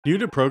New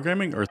to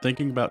programming or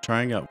thinking about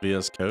trying out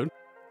VS Code?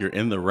 You're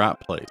in the right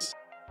place.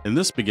 In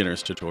this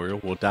beginner's tutorial,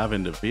 we'll dive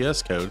into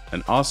VS Code,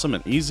 an awesome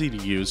and easy to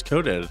use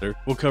code editor.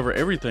 We'll cover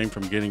everything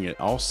from getting it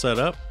all set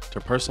up to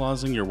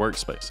personalizing your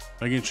workspace,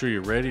 making sure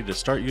you're ready to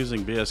start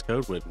using VS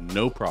Code with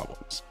no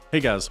problems. Hey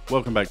guys,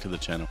 welcome back to the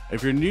channel.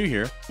 If you're new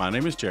here, my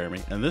name is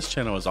Jeremy, and this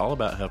channel is all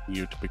about helping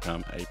you to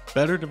become a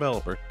better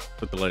developer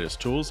with the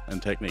latest tools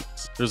and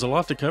techniques. There's a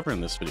lot to cover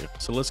in this video,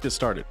 so let's get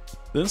started.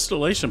 The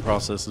installation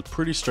process is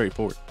pretty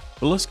straightforward,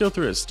 but let's go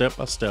through it step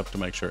by step to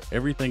make sure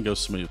everything goes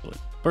smoothly.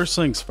 First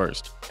things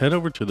first, head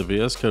over to the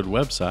VS Code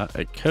website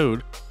at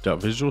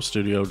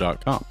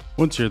code.visualstudio.com.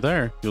 Once you're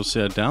there, you'll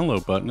see a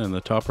download button in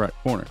the top right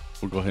corner.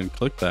 We'll go ahead and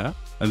click that,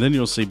 and then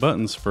you'll see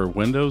buttons for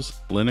Windows,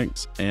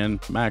 Linux,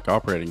 and Mac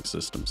operating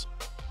systems.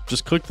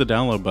 Just click the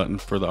download button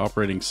for the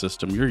operating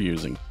system you're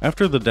using.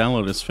 After the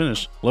download is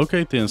finished,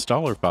 locate the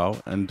installer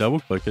file and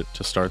double-click it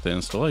to start the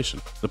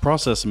installation. The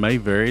process may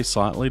vary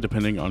slightly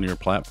depending on your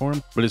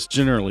platform, but it's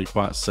generally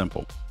quite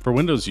simple. For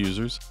Windows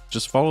users,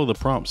 just follow the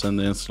prompts in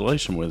the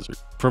installation wizard.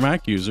 For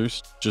Mac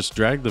users, just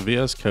drag the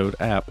VS Code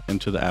app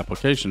into the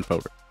application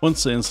folder.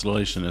 Once the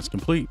installation is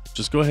complete,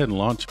 just go ahead and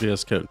launch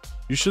VS Code.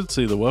 You should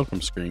see the welcome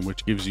screen,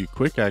 which gives you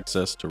quick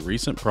access to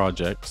recent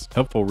projects,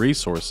 helpful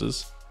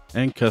resources,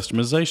 and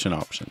customization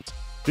options.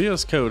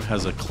 VS Code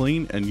has a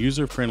clean and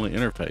user-friendly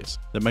interface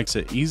that makes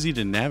it easy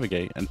to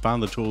navigate and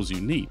find the tools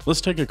you need.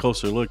 Let's take a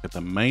closer look at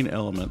the main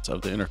elements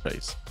of the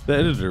interface. The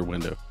editor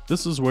window.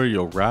 This is where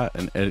you'll write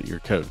and edit your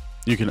code.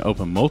 You can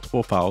open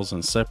multiple files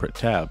in separate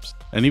tabs,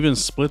 and even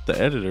split the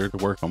editor to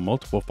work on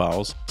multiple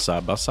files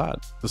side by side.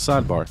 The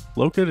sidebar.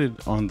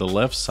 Located on the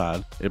left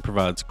side, it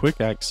provides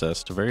quick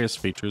access to various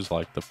features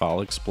like the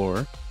File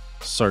Explorer,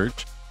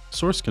 Search,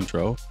 Source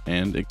Control,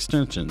 and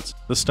extensions.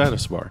 The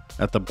status bar.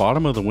 At the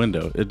bottom of the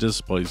window, it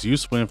displays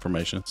useful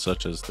information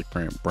such as the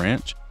current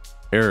branch,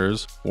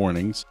 errors,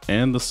 warnings,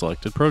 and the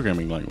selected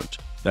programming language.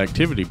 The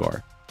activity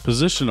bar.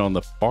 Positioned on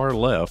the far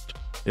left,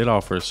 it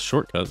offers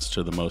shortcuts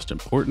to the most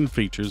important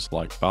features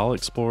like File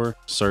Explorer,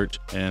 Search,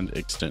 and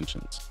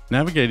extensions.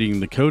 Navigating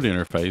the code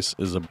interface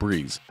is a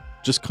breeze.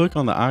 Just click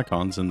on the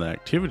icons in the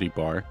activity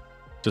bar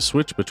to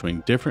switch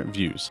between different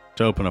views.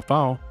 To open a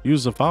file,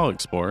 use the File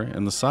Explorer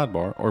in the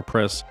sidebar or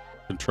press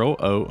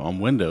Ctrl-O on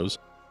Windows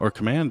or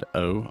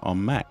Command-O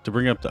on Mac to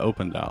bring up the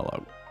Open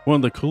dialog. One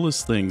of the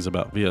coolest things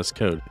about VS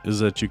Code is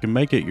that you can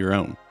make it your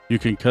own. You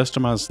can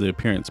customize the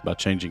appearance by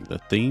changing the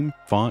theme,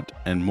 font,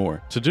 and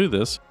more. To do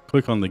this,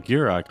 click on the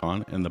gear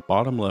icon in the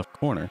bottom left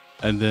corner,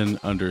 and then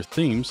under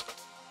Themes,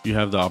 you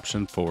have the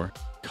option for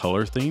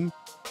Color Theme,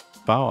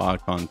 File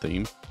Icon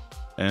Theme,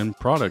 and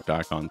Product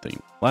Icon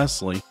Theme.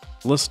 Lastly,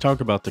 let's talk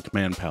about the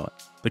command palette.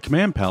 The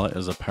command palette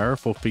is a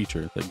powerful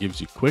feature that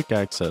gives you quick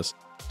access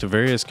to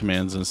various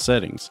commands and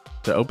settings.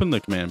 To open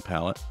the command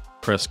palette,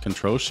 press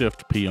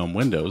Ctrl-Shift-P on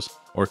Windows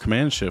or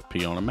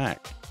Command-Shift-P on a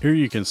Mac. Here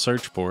you can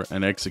search for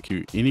and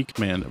execute any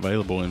command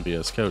available in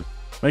VS Code,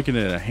 making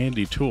it a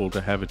handy tool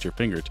to have at your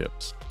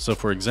fingertips. So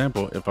for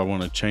example, if I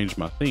want to change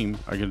my theme,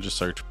 I can just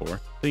search for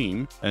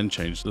theme and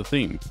change the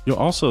theme. You'll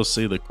also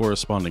see the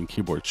corresponding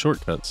keyboard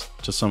shortcuts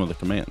to some of the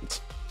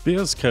commands.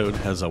 VS Code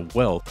has a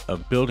wealth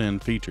of built-in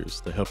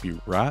features that help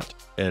you write,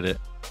 edit,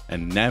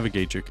 and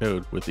navigate your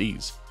code with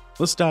ease.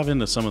 Let's dive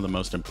into some of the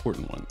most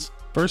important ones.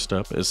 First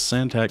up is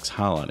syntax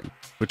highlighting,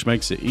 which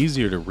makes it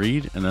easier to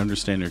read and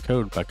understand your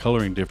code by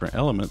coloring different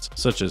elements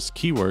such as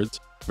keywords,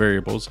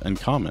 variables, and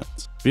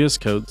comments. VS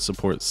Code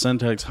supports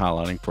syntax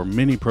highlighting for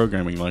many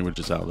programming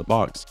languages out of the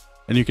box,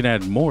 and you can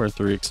add more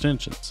through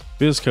extensions.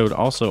 VS Code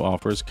also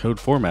offers code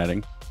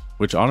formatting,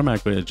 which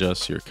automatically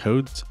adjusts your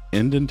code's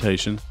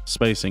indentation,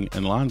 spacing,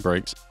 and line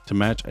breaks to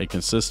match a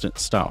consistent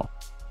style.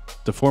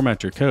 To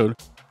format your code,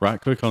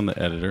 right-click on the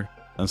editor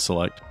and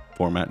select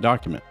Format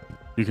Document.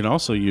 You can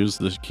also use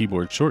the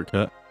keyboard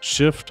shortcut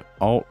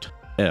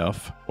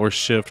Shift-Alt-F or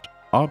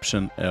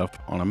Shift-Option-F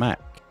on a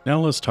Mac. Now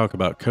let's talk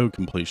about code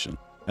completion.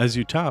 As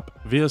you type,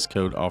 VS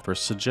Code offers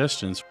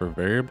suggestions for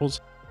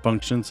variables,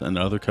 functions, and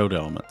other code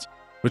elements,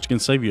 which can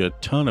save you a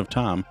ton of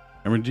time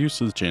and reduce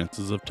the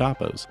chances of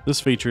typos.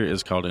 This feature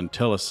is called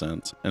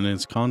IntelliSense and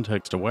is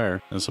context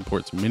aware and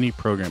supports many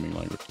programming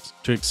languages.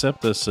 To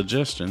accept this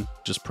suggestion,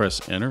 just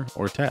press Enter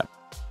or Tab.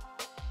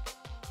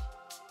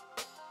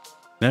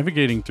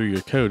 Navigating through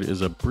your code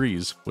is a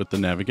breeze with the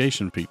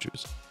navigation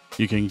features.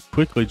 You can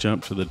quickly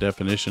jump to the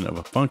definition of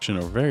a function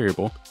or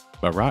variable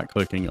by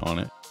right-clicking on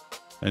it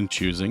and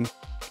choosing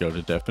Go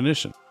to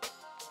Definition.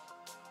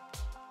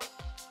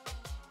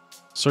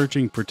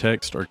 Searching for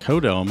text or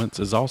code elements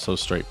is also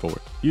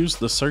straightforward. Use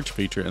the search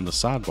feature in the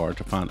sidebar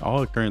to find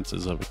all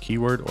occurrences of a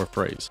keyword or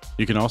phrase.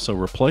 You can also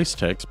replace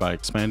text by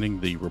expanding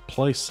the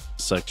Replace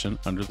section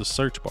under the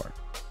search bar.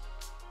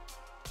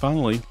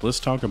 Finally,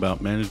 let's talk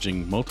about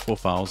managing multiple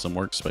files and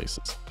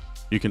workspaces.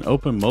 You can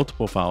open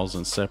multiple files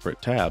in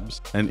separate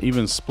tabs and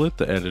even split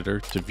the editor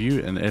to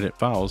view and edit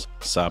files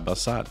side by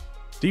side.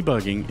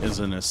 Debugging is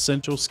an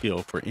essential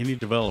skill for any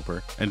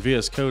developer, and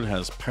VS Code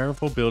has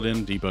powerful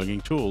built-in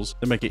debugging tools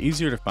that make it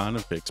easier to find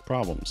and fix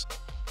problems.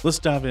 Let's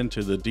dive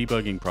into the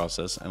debugging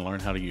process and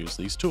learn how to use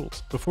these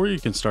tools. Before you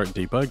can start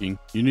debugging,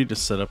 you need to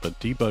set up a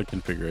debug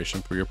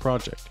configuration for your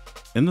project.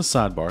 In the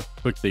sidebar,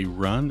 click the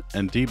Run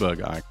and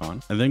Debug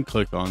icon, and then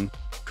click on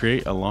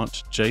Create a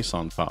Launch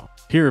JSON file.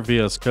 Here,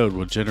 VS Code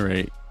will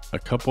generate a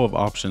couple of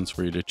options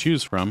for you to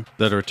choose from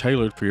that are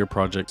tailored for your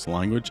project's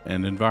language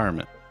and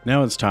environment.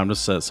 Now it's time to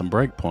set some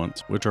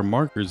breakpoints, which are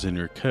markers in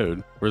your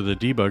code where the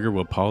debugger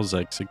will pause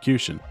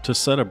execution. To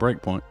set a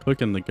breakpoint,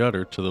 click in the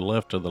gutter to the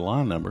left of the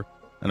line number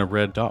and a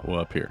red dot will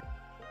appear.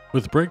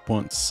 With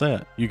breakpoints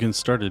set, you can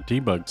start a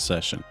debug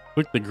session.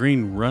 Click the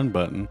green Run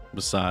button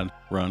beside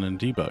Run and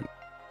Debug.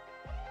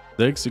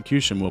 The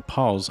execution will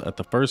pause at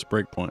the first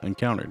breakpoint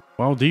encountered.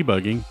 While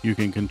debugging, you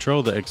can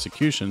control the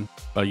execution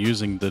by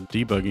using the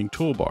debugging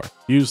toolbar.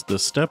 Use the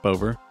Step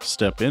Over,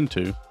 Step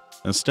Into,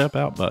 and Step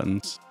Out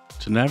buttons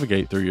to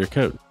navigate through your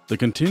code. The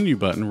Continue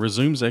button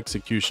resumes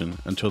execution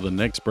until the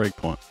next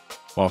breakpoint,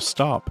 while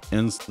Stop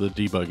ends the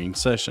debugging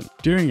session.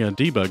 During a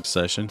debug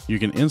session, you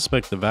can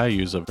inspect the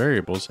values of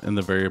variables in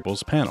the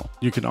Variables panel.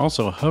 You can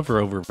also hover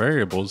over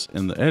variables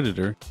in the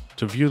editor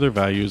to view their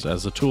values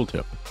as a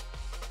tooltip.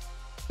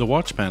 The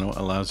Watch panel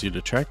allows you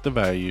to track the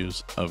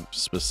values of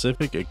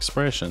specific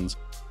expressions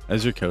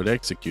as your code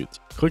executes.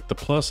 Click the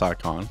plus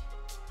icon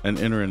and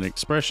enter an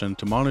expression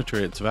to monitor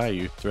its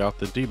value throughout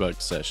the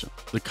debug session.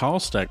 The Call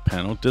Stack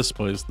panel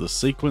displays the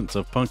sequence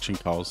of function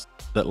calls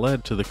that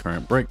led to the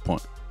current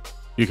breakpoint.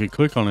 You can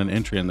click on an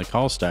entry in the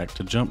call stack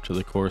to jump to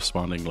the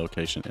corresponding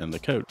location in the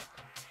code.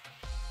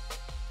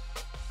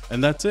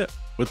 And that's it.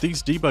 With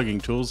these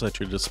debugging tools at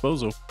your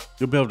disposal,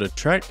 you'll be able to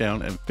track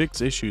down and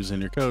fix issues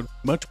in your code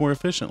much more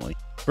efficiently.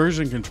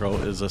 Version control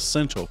is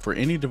essential for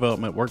any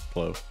development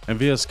workflow, and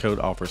VS Code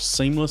offers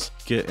seamless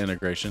Git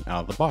integration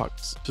out of the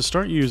box. To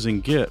start using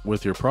Git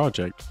with your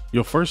project,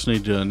 you'll first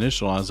need to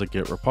initialize a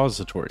Git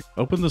repository.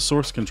 Open the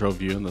source control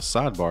view in the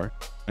sidebar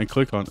and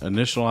click on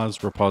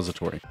Initialize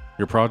Repository.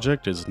 Your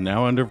project is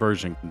now under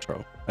version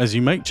control. As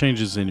you make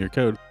changes in your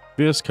code,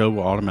 VS Code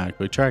will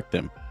automatically track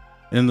them.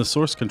 In the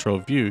source control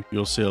view,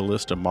 you'll see a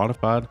list of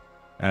modified,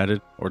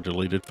 added, or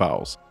deleted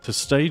files. To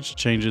stage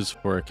changes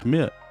for a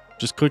commit,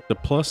 just click the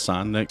plus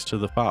sign next to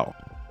the file.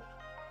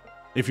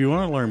 If you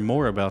want to learn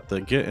more about the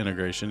Git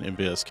integration in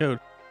VS Code,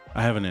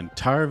 I have an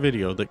entire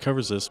video that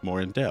covers this more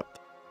in depth.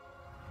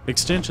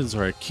 Extensions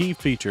are a key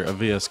feature of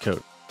VS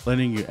Code,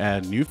 letting you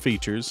add new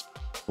features,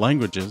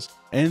 languages,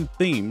 and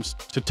themes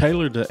to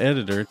tailor the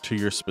editor to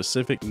your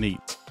specific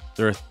needs.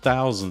 There are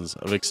thousands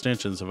of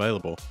extensions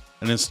available,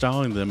 and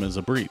installing them is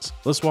a breeze.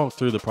 Let's walk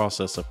through the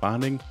process of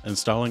finding,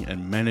 installing,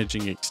 and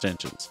managing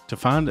extensions. To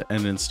find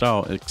and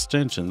install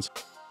extensions,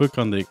 click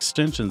on the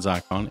extensions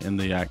icon in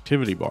the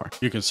activity bar.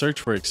 You can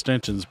search for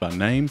extensions by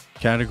name,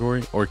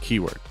 category, or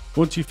keyword.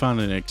 Once you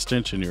find an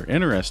extension you're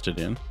interested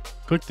in,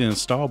 click the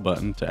install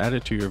button to add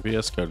it to your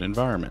VS Code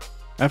environment.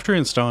 After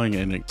installing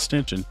an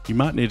extension, you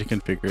might need to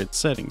configure its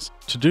settings.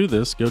 To do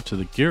this, go to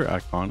the gear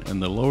icon in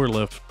the lower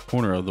left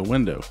corner of the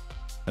window,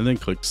 and then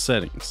click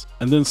Settings,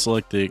 and then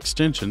select the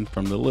extension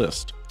from the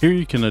list. Here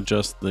you can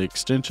adjust the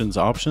extension's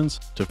options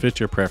to fit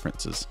your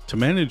preferences. To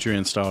manage your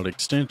installed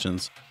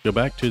extensions, go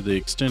back to the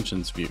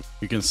Extensions view.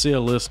 You can see a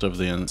list of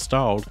the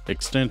installed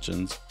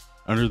extensions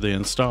under the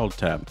Installed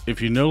tab.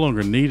 If you no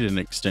longer need an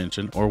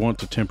extension or want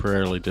to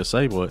temporarily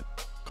disable it,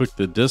 click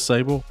the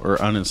Disable or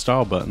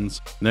Uninstall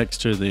buttons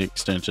next to the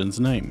extension's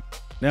name.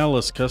 Now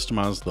let's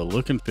customize the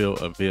look and feel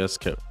of VS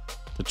Code.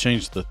 To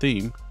change the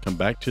theme, come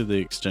back to the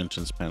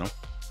Extensions panel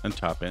and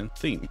type in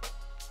Theme.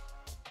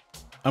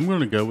 I'm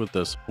going to go with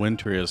this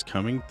Winter is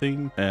Coming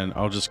theme, and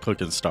I'll just click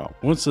Install.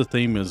 Once the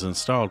theme is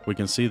installed, we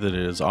can see that it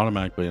is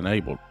automatically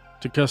enabled.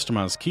 To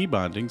customize key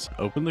bindings,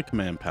 open the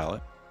command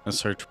palette and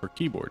search for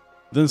keyboard.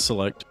 Then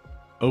select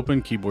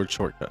Open Keyboard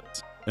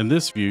Shortcuts. In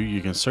this view,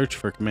 you can search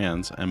for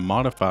commands and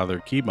modify their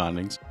key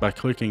bindings by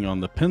clicking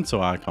on the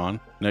pencil icon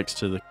next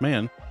to the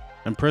command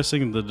and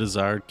pressing the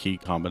desired key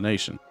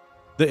combination.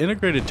 The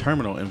integrated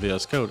terminal in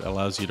VS Code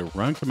allows you to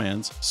run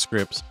commands,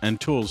 scripts, and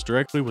tools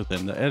directly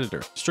within the editor,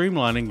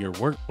 streamlining your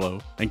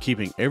workflow and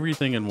keeping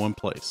everything in one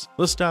place.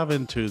 Let's dive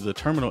into the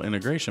terminal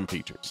integration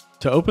features.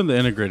 To open the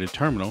integrated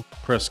terminal,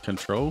 press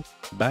Ctrl,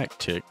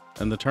 backtick,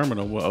 and the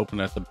terminal will open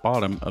at the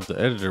bottom of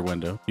the editor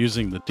window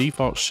using the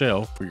default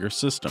shell for your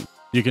system.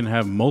 You can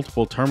have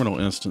multiple terminal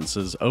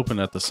instances open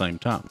at the same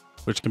time,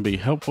 which can be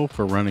helpful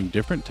for running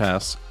different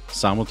tasks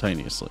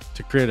simultaneously.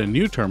 To create a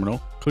new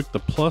terminal, click the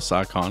plus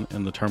icon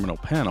in the terminal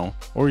panel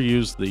or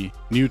use the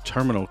New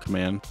Terminal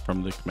command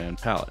from the command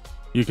palette.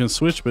 You can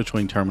switch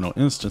between terminal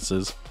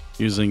instances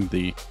using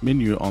the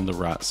menu on the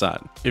right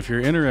side. If you're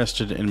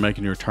interested in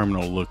making your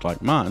terminal look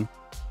like mine,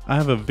 I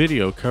have a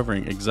video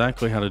covering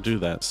exactly how to do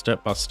that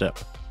step by step.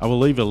 I will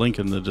leave a link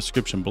in the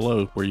description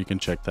below where you can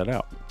check that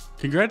out.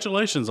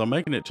 Congratulations on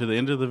making it to the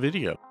end of the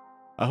video.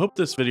 I hope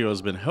this video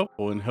has been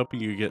helpful in helping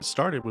you get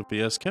started with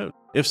VS Code.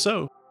 If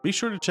so, be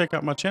sure to check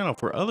out my channel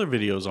for other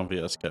videos on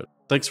VS Code.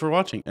 Thanks for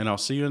watching, and I'll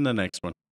see you in the next one.